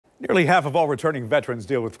Nearly half of all returning veterans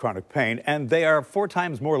deal with chronic pain, and they are 4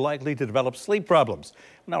 times more likely to develop sleep problems.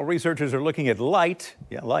 Now, researchers are looking at light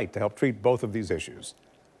to help treat both of these issues.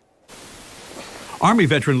 Army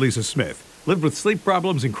veteran Lisa Smith lived with sleep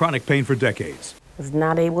problems and chronic pain for decades. Was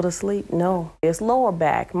not able to sleep, no. It's lower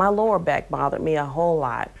back. My lower back bothered me a whole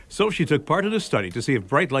lot. So she took part in a study to see if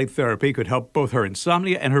bright light therapy could help both her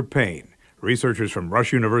insomnia and her pain. Researchers from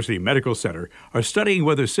Rush University Medical Center are studying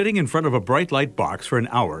whether sitting in front of a bright light box for an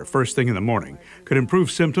hour first thing in the morning could improve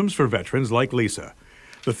symptoms for veterans like Lisa.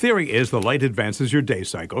 The theory is the light advances your day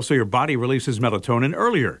cycle so your body releases melatonin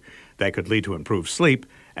earlier. That could lead to improved sleep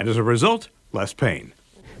and, as a result, less pain.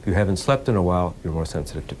 If you haven't slept in a while, you're more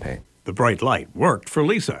sensitive to pain. The bright light worked for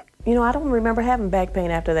Lisa. You know, I don't remember having back pain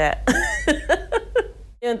after that.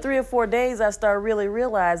 In 3 or 4 days, I started really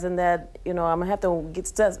realizing that, I'm going to have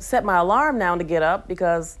to set my alarm now to get up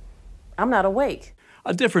because I'm not awake.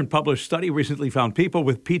 A different published study recently found people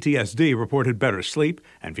with PTSD reported better sleep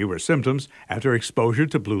and fewer symptoms after exposure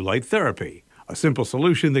to blue light therapy, a simple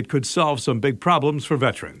solution that could solve some big problems for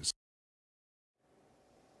veterans.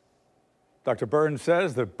 Dr. Burns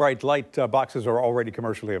says that bright light boxes are already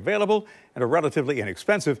commercially available and are relatively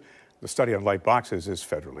inexpensive. The study on light boxes is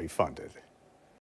federally funded.